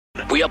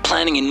We are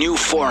planning a new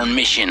foreign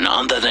mission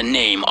under the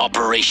name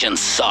Operation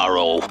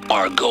Sorrow.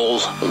 Our goal,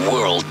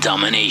 world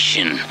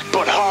domination.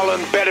 But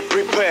Holland better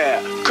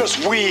prepare, cause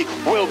we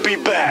will be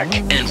back.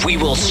 And we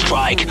will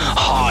strike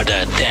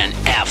harder than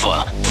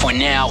ever. For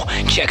now,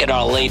 check out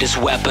our latest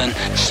weapon.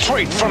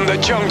 Straight from the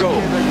jungle,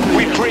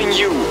 we bring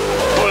you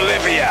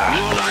Bolivia.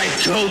 Like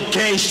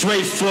cocaine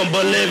straight from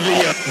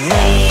Bolivia.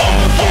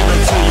 I'ma give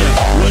it to you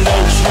with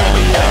no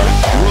trivia.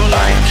 Roll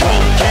like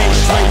cocaine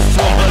straight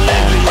from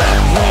Bolivia.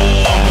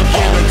 I'ma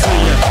give it to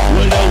you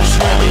with no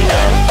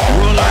trivia.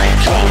 Roll like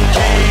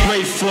cocaine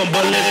straight from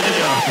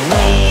Bolivia.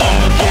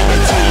 I'ma give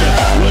it to you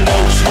with no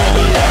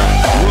trivia.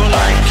 Roll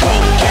like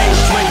cocaine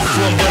straight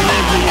from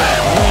Bolivia.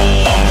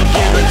 I'ma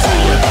give it to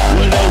you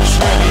with no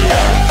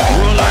trivia.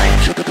 Roll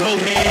like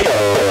cocaine.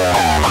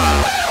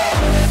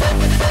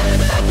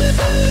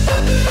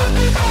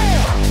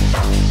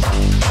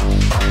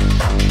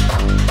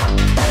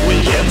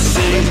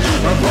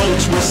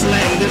 Approach with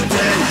slang the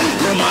dead.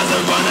 Your mother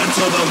run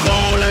into the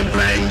wall and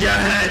bang your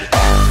head.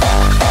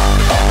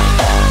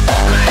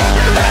 Bang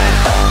your head.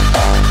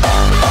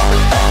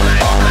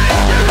 Bang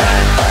your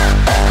head.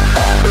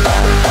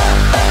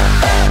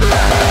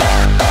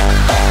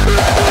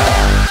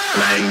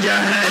 Bang your head. Bang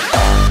your head.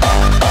 Bang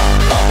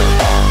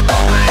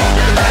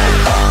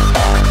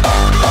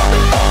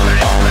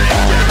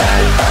your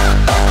head.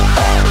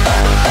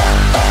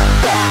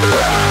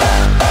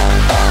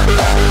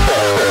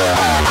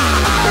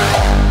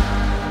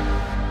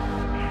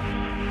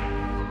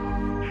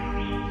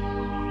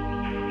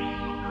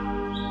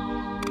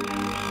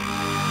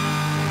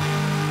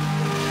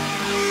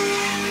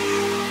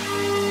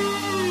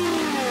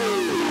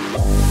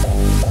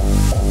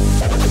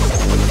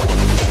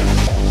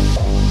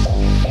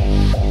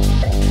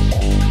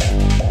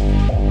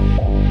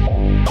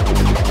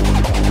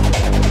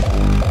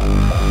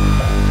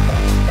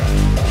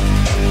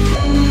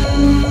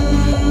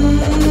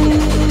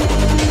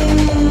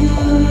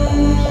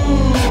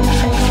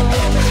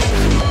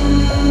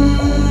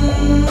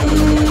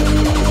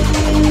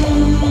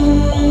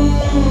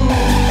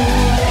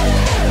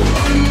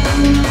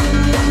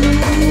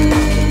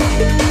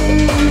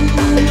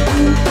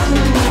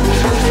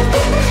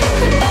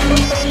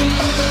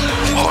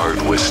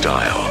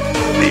 Hardstyle.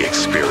 The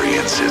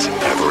experience is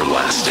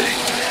everlasting.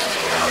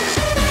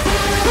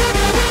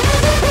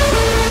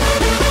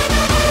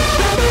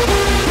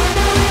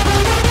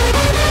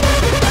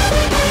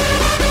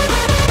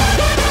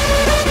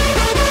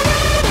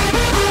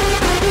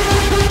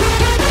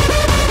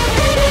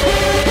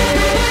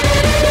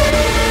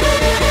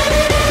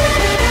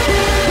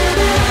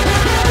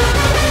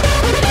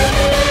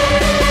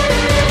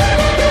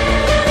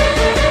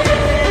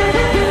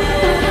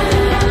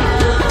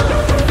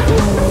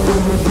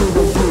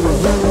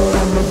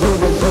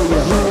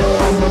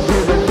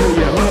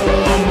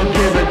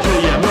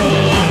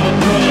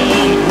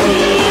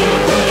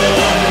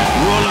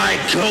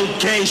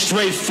 Cocaine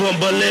straight from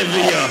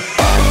Bolivia.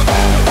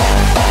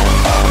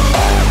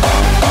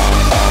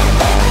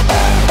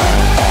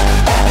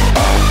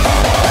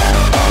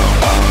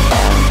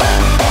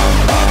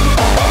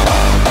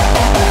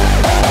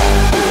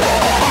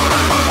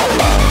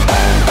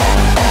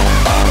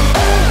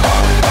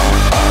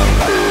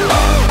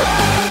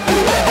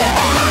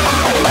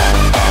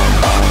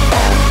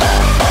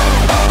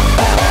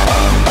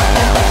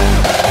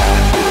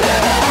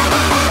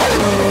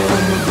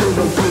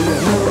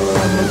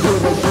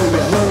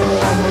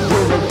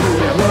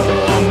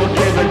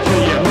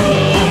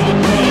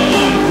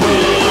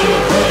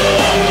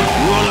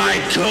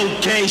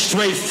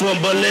 Straight from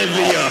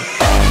Bolivia.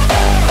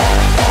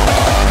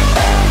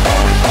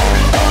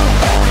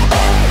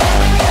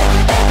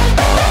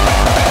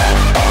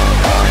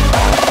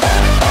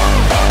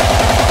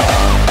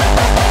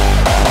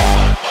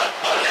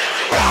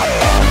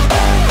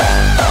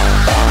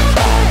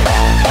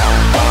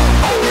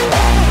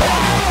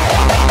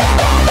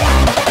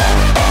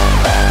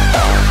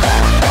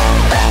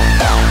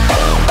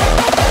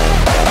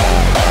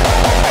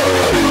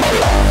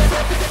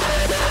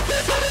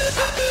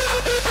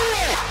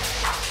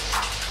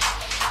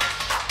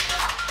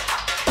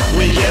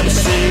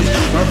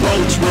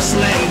 Approach with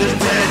slang the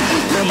dead.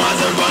 Your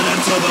mother run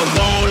into the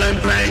wall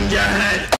and bang your head.